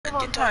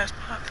Come on, tires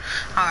pop.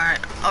 Alright,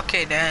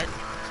 okay, Dad.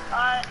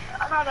 I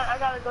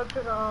gotta go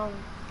to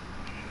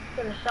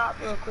the shop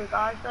real quick,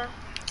 alright, sir?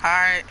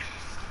 Alright.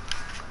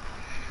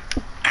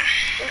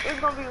 It's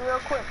gonna be real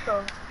quick,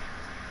 so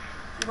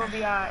you're gonna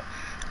be alright.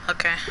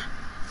 Okay.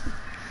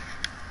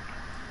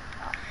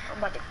 I'm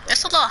about to.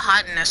 It's a little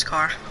hot in this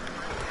car.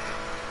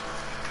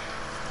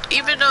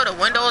 Even though the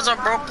windows are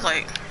broke,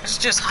 like, it's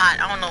just hot.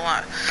 I don't know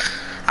why.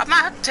 I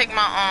might have to take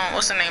my,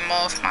 what's the name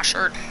off my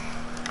shirt.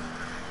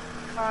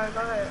 Alright, go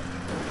ahead.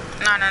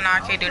 No,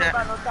 I can't do that.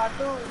 No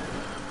tattoos.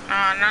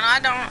 No, I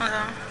don't.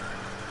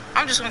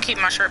 I'm just gonna keep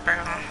my shirt back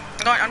on.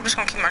 I'm just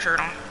gonna keep my shirt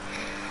on.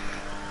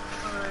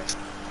 Alright.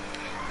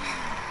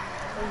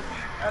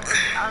 I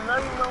know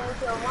you know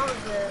what your mama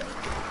said.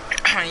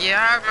 Yeah,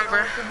 I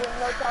remember. You didn't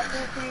know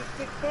tattoos till you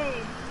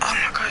 16. Oh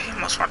my god, you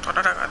almost walked out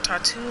that I got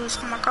tattoos.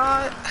 Oh my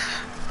god.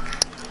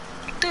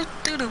 And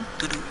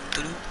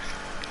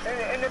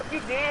if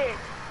you did,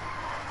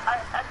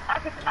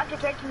 I could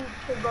take you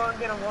to go and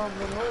get them all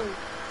removed.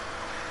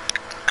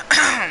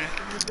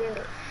 If you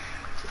did.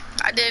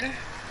 I didn't.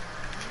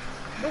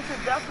 This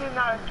is definitely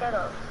not a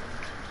setup.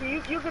 So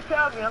you can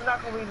tell me, I'm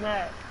not gonna be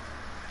mad.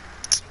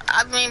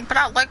 I mean, but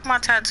I like my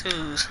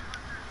tattoos.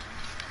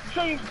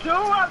 So you do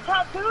have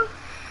tattoos?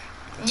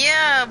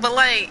 Yeah, but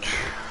like,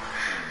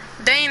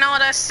 they ain't all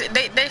that.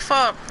 They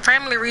for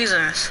family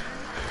reasons.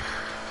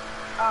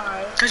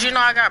 Alright. Cause you know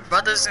I got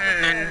brothers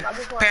and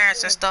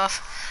parents and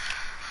stuff.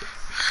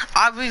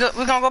 We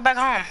gonna go back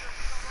home,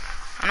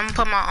 and I'm gonna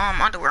put my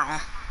underwear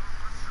on.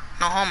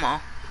 No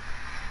homo.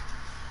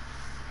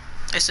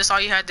 Is this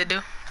all you had to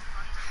do?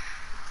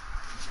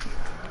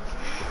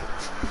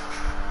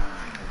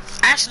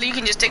 Actually, you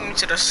can just take me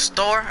to the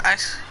store.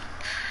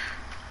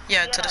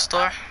 Yeah, to the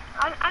store.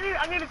 I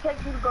need to take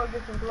you to go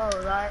get some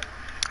clothes, right?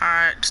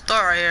 Alright, the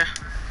store right here.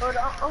 But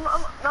I'm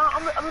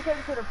gonna take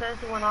you to the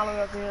fancy one all the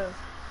way up here.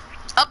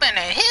 Up in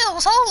the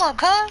hills? Hold up,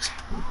 cuz.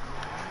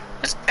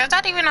 Is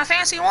that even a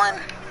fancy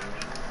one?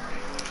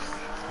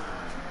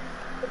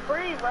 The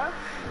free, bro.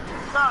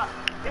 Nah,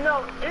 you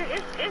know,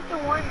 it's the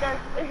one that's,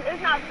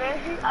 it's not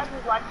fancy, I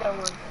just like that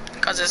one.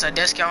 Cause it's a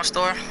discount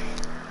store?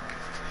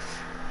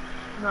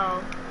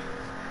 No.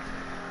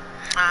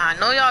 I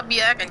know y'all be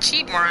acting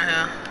cheap around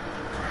here.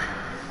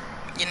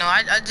 You know,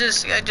 I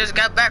just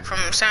got back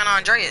from San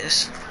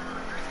Andreas.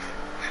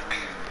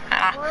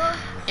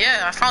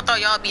 Yeah, I found out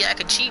y'all be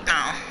acting cheap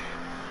now.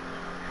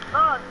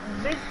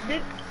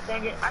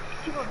 Dang it, I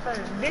keep on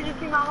saying, did you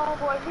see my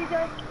homeboy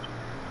CJ?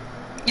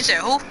 You said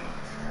who?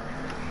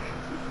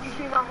 You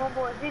see my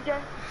homeboy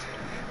CJ?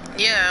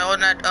 Yeah,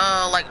 on that,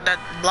 like that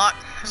block.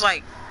 It's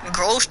like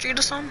Grove Street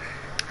or something?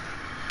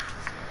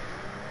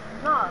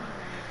 No.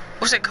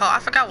 What's it called? I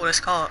forgot what it's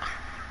called.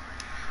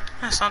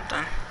 That's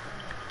something.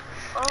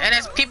 And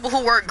it's people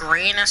who wear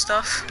green and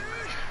stuff.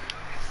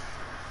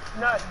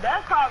 No,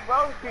 that's called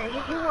Grove Street.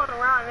 He went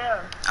around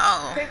there.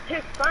 Oh.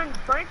 His son,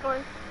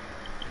 Franklin.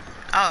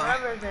 Oh.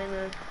 Whatever his name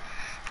is.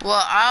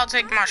 Well, I'll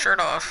take my shirt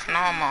off. No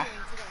homo.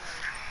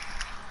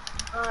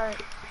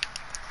 Alright.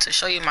 To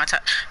show you my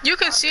tattoo. You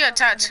can see a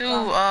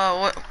tattoo,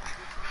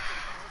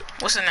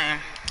 what's the name?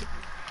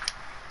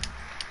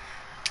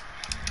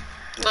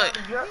 Look.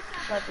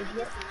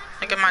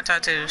 Look at my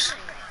tattoos.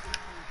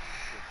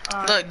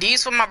 Look,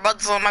 these for my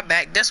brothers on my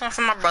back. This one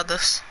for my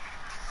brothers.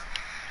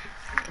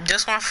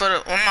 This one for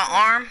on my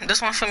arm. This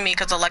one for me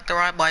because I like to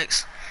ride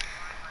bikes.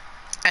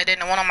 And then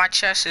the one on my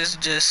chest is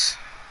just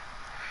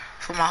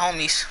for my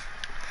homies.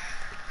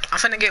 I'm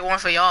finna get one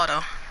for y'all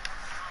though.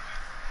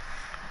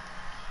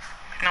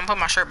 And I'm putting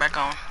my shirt back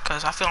on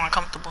because I feel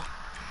uncomfortable.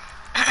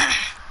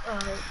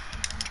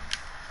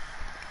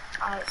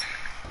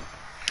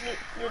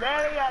 Your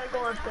daddy gotta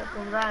go and set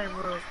some game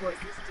real quick.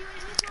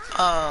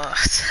 I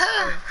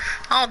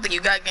don't think you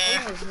got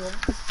game.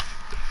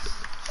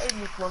 Hey,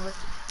 Miss Woman.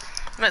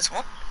 Miss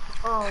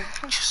Woman?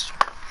 Just,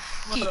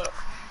 he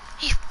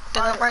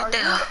did it right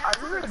there.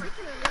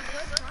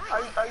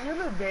 Are you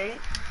in a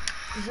date?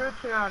 Cause you're a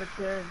 10 out of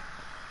 10.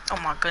 Oh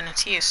my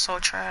goodness, he is so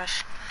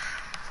trash.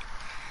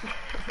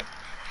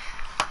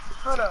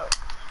 Hold up.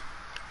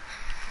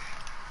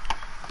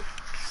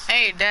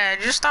 Hey, Dad,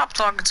 just stop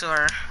talking to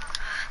her.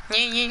 You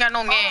ain't got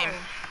no game.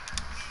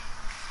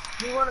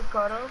 Do you want to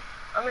cuddle?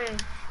 I mean...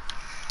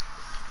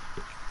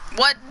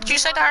 What did you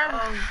say to her?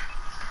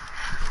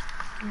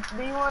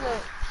 Do you want to...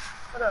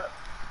 Hold up.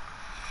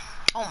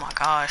 Oh my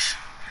gosh.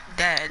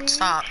 Dad,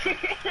 stop. Do you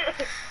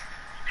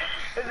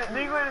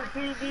want to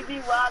see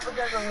DDY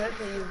because I'm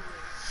missing you?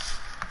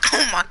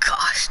 Oh my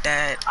gosh,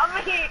 Dad. I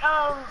mean,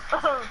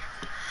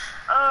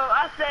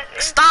 I said...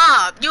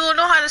 Stop! You don't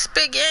know how to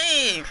spit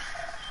game.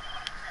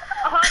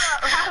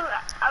 Hold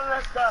up, I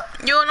messed up.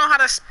 You don't know how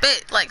to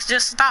spit. Like,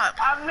 just stop.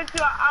 I'll meet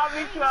you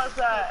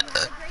outside.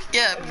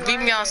 Yeah, meet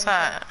me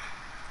outside.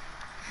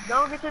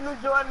 Don't get your new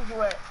Jordans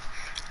wet.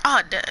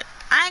 Oh, Dad.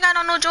 I ain't got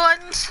no new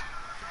Jordans.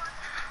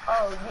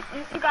 Oh,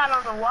 you got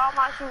on the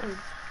Walmart shoes?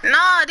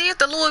 Nah, these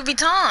the Louis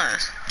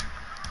Vuittons.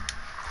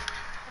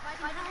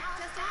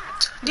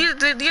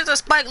 These are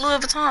Spike Louis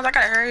Vuittons. I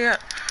gotta hurry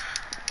up.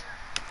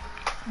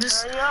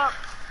 Hurry up.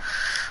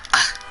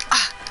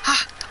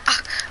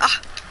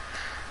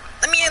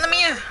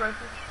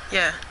 person?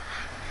 Yeah.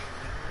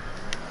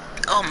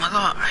 Oh my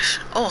gosh.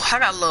 Oh, I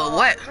got a little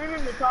wet. I'm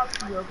meaning to talk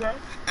to you, okay?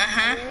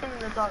 I'm meaning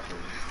to talk to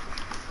you.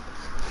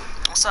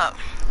 What's up?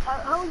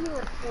 How are you in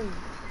school?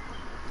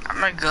 I'm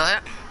very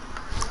good.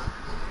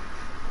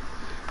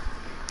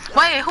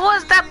 Wait, who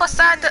is that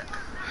beside the...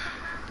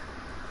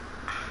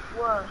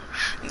 What?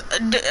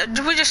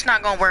 We're just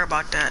not gonna worry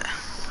about that.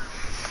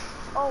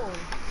 Oh.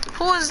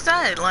 Who is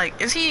that?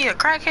 Like, is he a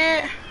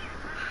crackhead?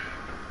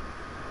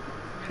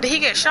 Did he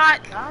get shot?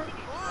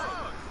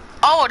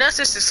 Oh, that's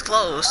just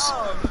disclosed.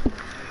 Oh.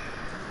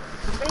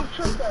 They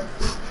shoot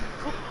us.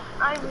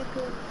 I need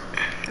to.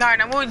 Alright,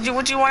 now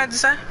what you wanted to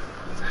say?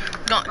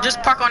 Go,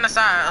 just park on the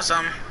side or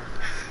something.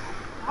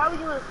 How are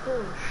you in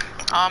school?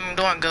 I'm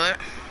doing good.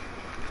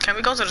 Can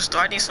we go to the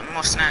store? I need some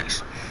more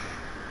snacks.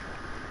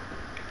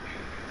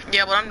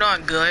 Yeah, but I'm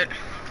doing good.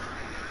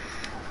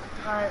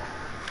 Alright.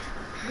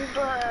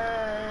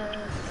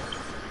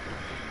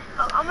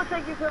 I'm gonna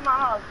take you to my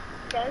house,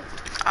 okay?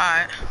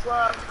 Alright.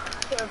 Well,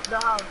 to the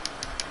house.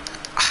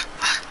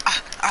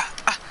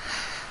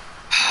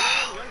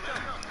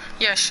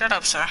 Yeah, shut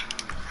up, sir.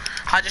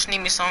 I just need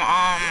me some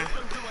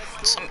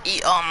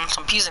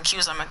P's and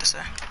Q's I meant to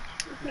say.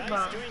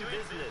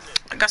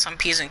 I got some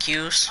P's and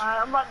Q's.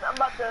 I'm about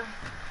to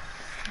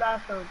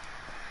bathroom.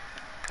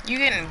 You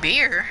getting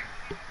beer?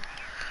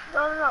 No,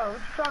 what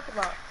you talking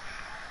about?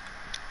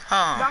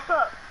 Oh. Back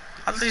up.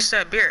 I thought you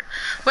said beer.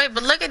 Wait,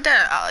 but look at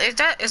that.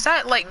 Is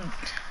that like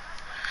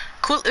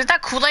cool? Is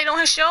that Kool-Aid on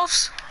his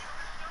shelves?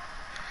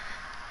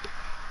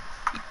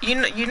 You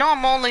know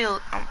I'm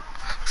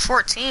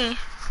 14.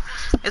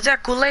 Is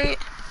that Kool-Aid?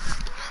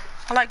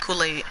 I like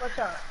Kool-Aid. What's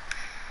up?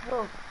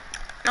 Move.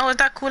 No, is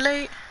that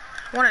Kool-Aid?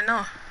 I wanna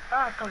know.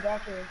 Alright, come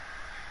back here.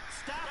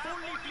 Staff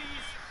only,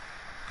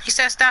 please. He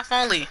said staff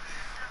only.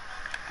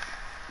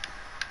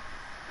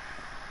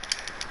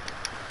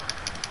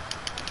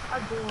 I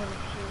do want to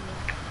shoot you,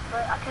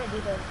 but I can't do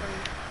that for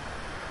you.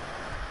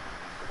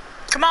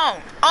 Come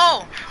on.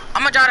 Oh,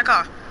 I'm gonna drive the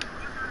car.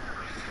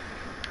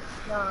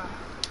 Nah.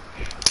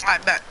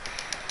 Alright, bet.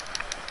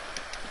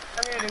 I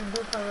need to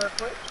do something real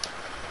quick.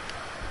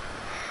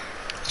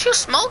 You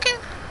smoking?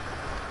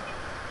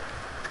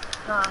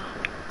 Nah.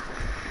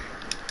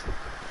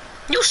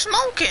 You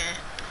smoking?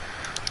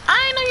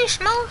 I ain't know you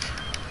smoke.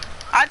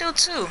 I do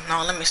too.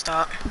 No, let me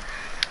stop.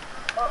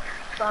 Oh,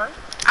 son.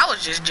 I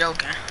was just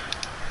joking.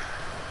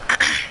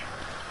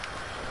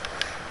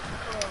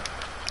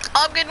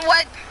 Oh, I'm getting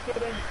wet.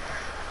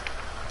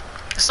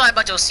 Sorry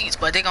about your seats,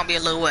 but they're gonna be a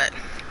little wet.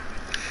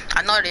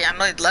 I know they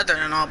leather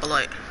and all, but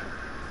like,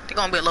 they're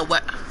gonna be a little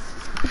wet.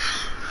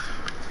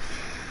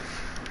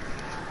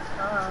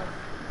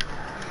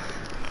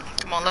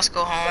 Come on, let's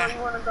go home. So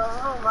you wanna go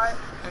home, right?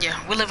 Yeah,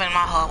 we live in my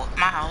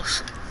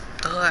house.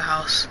 The hood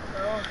house.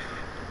 Oh.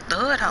 The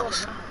hood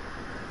house.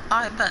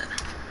 I bet.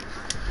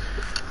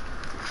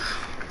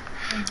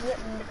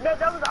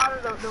 That was out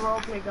of the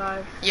roleplay,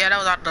 guys. Yeah, that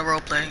was out of the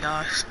roleplay,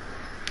 guys.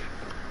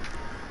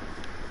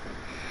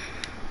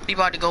 We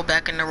about to go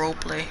back in the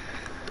roleplay.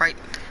 Right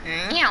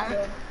now.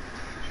 Good.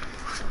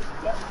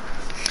 Yep.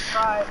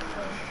 Alright, so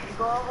you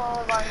go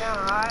home right now,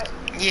 alright?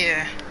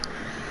 Yeah.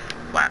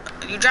 Wow,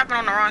 you dropping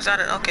on the wrong side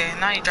of, okay,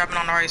 now you dropping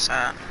on the right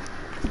side.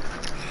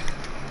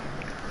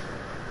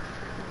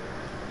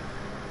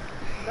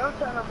 Don't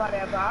tell nobody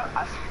about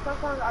it.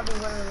 Sometimes I be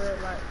running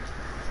red light.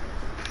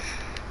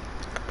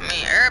 I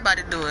mean,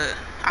 everybody do it.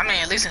 I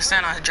mean, at least in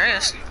San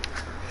Andreas.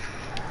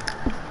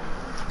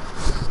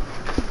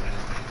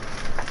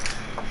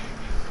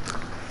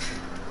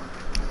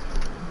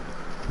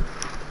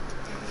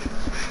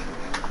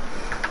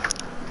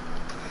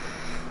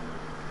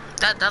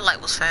 That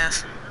light was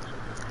fast.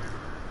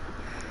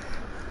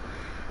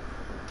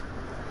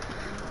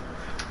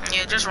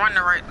 Yeah, just run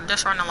the light.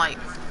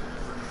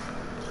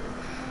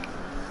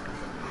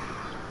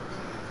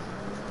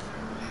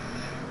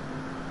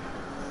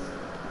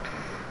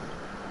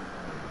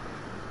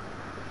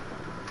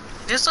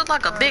 This looks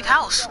like a big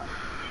house.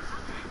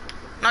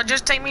 No,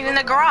 just take me in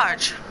the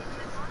garage.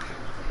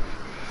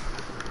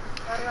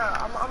 No,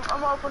 I'm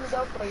gonna open the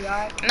door for you,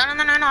 alright? No,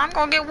 I'm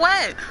gonna get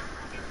wet.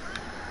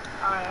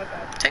 Alright, I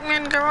got it. Take me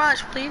in the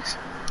garage, please.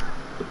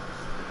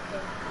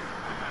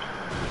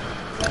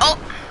 Oh!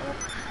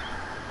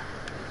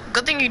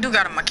 Good thing you do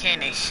got a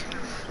mechanic.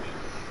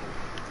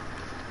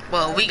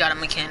 Well, we got a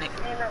mechanic.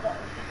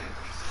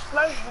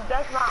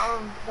 That's my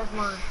own. That's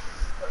mine.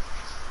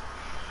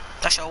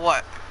 That's your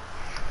what?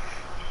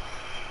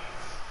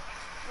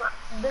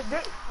 This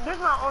is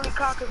my only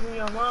car because when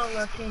your mom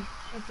left, she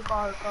took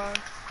all the cars.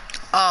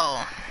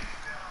 Oh.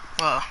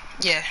 Well,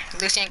 yeah.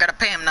 At least you ain't gotta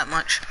pay him that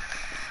much.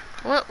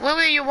 What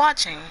were you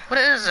watching? What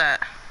is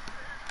that?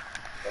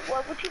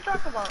 What you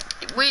talking about?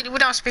 We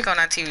don't speak on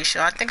that TV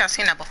show. I think I've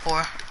seen that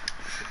before.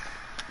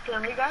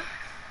 Family Guy?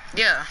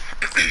 Yeah.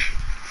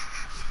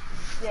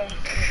 Yeah.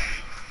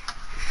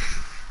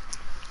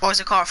 Or is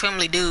it called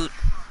Family Dude?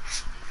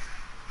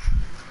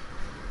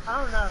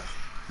 I don't know.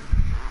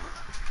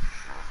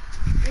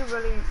 You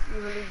really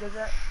did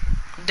that?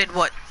 Did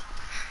what?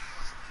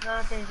 No,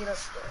 I can't get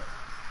upstairs.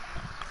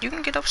 You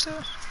can get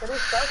upstairs. But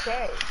it's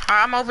okay.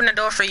 Alright, I'm opening the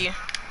door for you.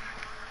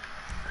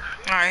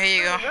 Alright, here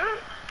you go.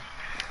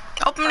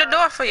 Open the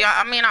door for you.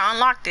 I mean, I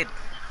unlocked it.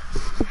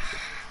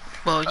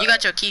 Well, you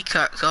got your key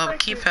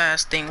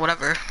pass thing,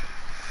 whatever.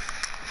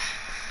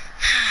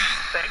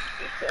 Thank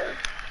you, sir.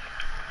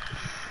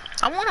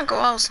 I want to go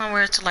out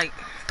somewhere to like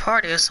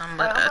party or something,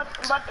 but I'm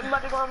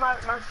about to go in my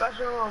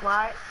special room,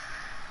 alright?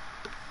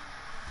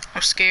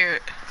 I'm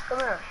scared. Come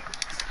here.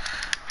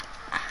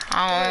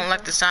 I don't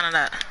like the sound of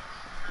that.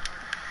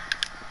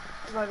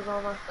 I'm about to go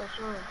in my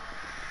special room.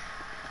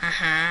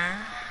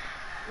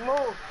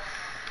 Move.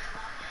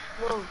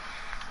 Move.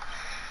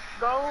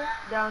 Go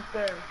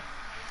downstairs.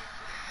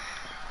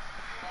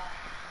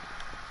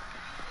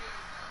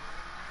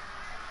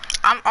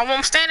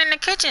 I'm standing in the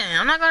kitchen.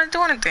 I'm not gonna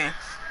do anything.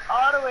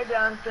 All the way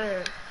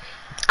downstairs.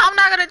 I'm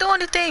not gonna do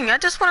anything. I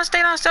just want to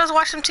stay downstairs and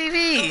watch some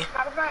TV.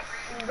 Matter of fact,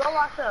 go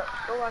wash up.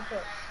 Go wash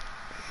up.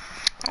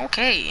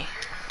 Okay.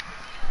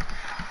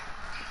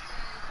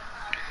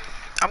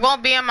 I'm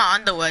gonna be in my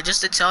underwear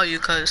just to tell you,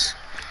 cause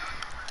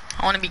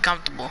I want to be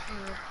comfortable.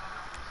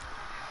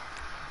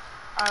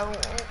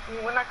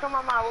 When I come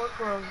out my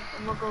workroom,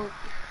 I'm gonna go.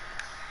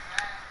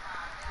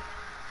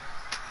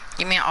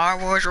 You mean our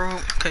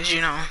wardrobe? Cause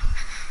you know.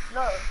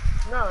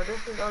 No,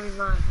 this is only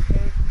mine,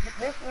 okay?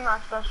 This is my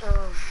special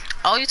room.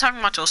 Oh, you talking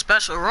about your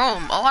special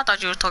room? Oh, I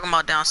thought you were talking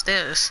about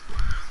downstairs.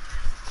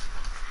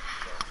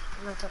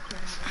 I'm not talking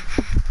about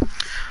that.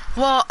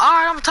 Well,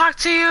 alright, I'm gonna talk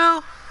to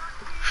you.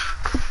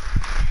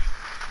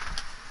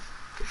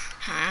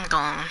 I'm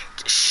gonna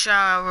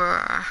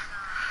shower.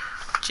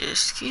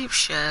 Just keep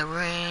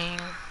showering.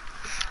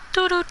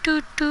 Do do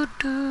do do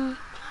do.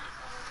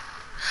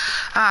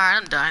 Alright,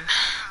 I'm done.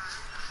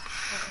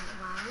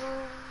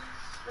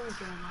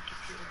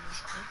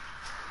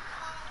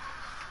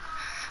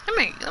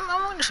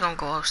 I'm just gonna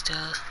go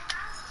upstairs.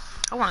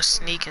 I wanna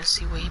sneak and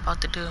see what he about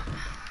to do.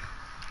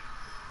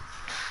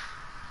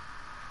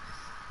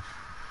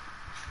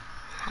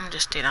 I'm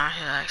just stay down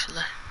here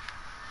actually.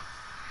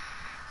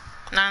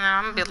 No,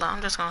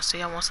 I'm just gonna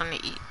see. I want something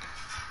to eat.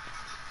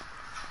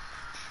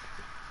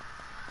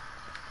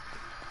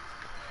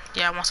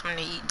 Yeah, I want something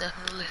to eat,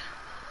 definitely.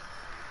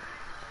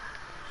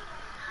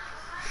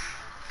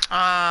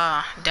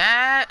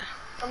 Dad?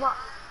 I'm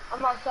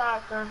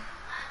outside, son.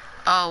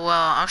 Oh,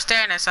 well, I'm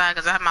staring inside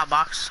because I have my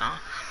boxes on.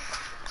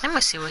 Let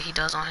me see what he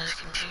does on his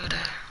computer.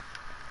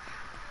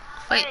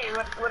 Wait. Hey,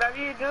 whatever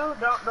you do,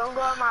 don't go in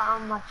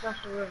my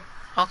special room.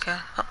 Okay.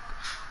 Oh.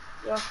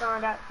 You'll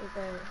find out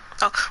today.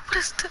 Oh, what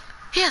is this?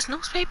 He has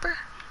newspaper?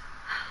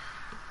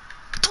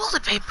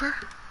 Toilet paper?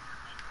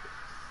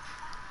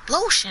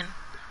 Lotion?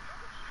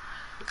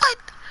 What?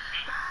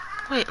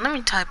 Wait, let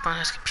me type on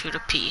his computer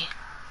P.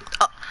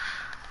 Oh.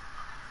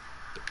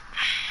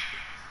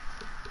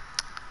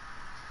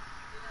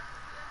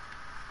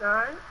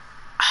 Son?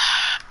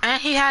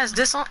 And he has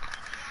this on.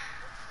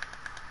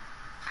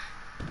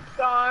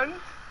 Son?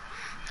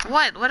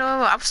 What? What?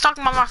 I was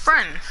talking about my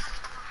friend.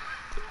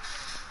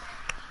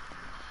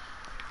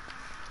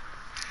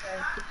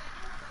 Okay.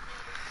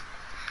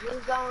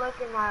 Please don't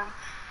look in my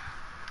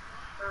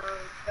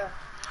stuff.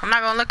 I'm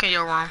not gonna look in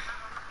your room.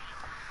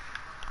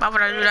 Why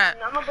would I do that?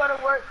 I'm gonna go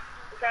to work,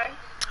 okay?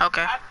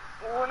 Okay.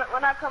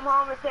 When I come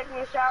home and take me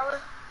a shower,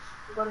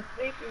 go to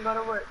sleep and go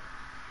to work.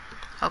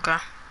 Okay.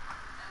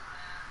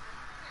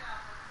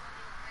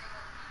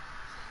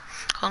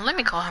 Well, let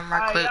me call him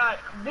right quick.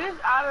 This is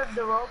out of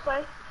the role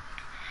play,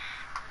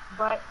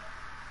 but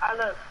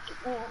look,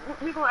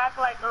 we gonna act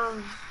like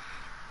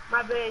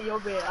my bed, your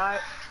bed,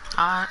 alright?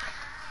 Alright.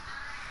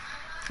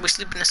 We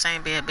sleep in the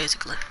same bed,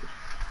 basically.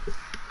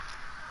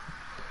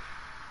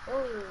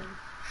 Ooh.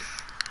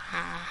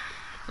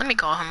 Let me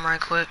call him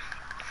right quick.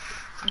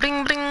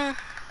 Bling bling.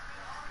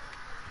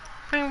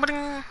 Bling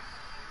bling.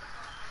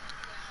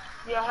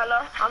 Yeah,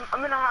 hello.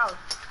 I'm in the house.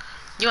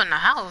 You in the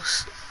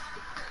house?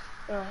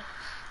 Yeah.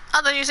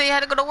 I thought you said you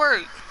had to go to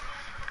work.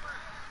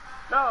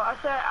 No, I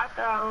said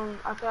after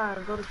I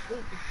go to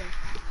sleep and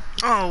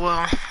stuff. Oh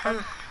well.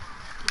 I'm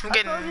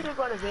getting. I told you to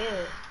go to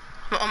bed.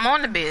 I'm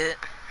on the bed.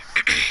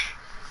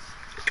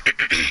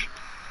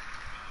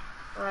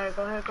 Alright,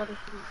 go ahead, go to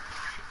sleep.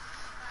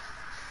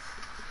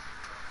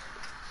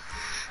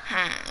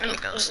 Let me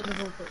go. Is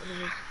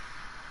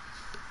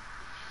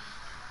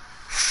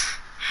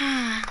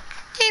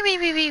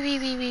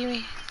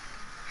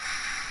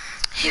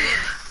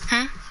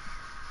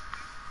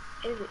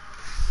it?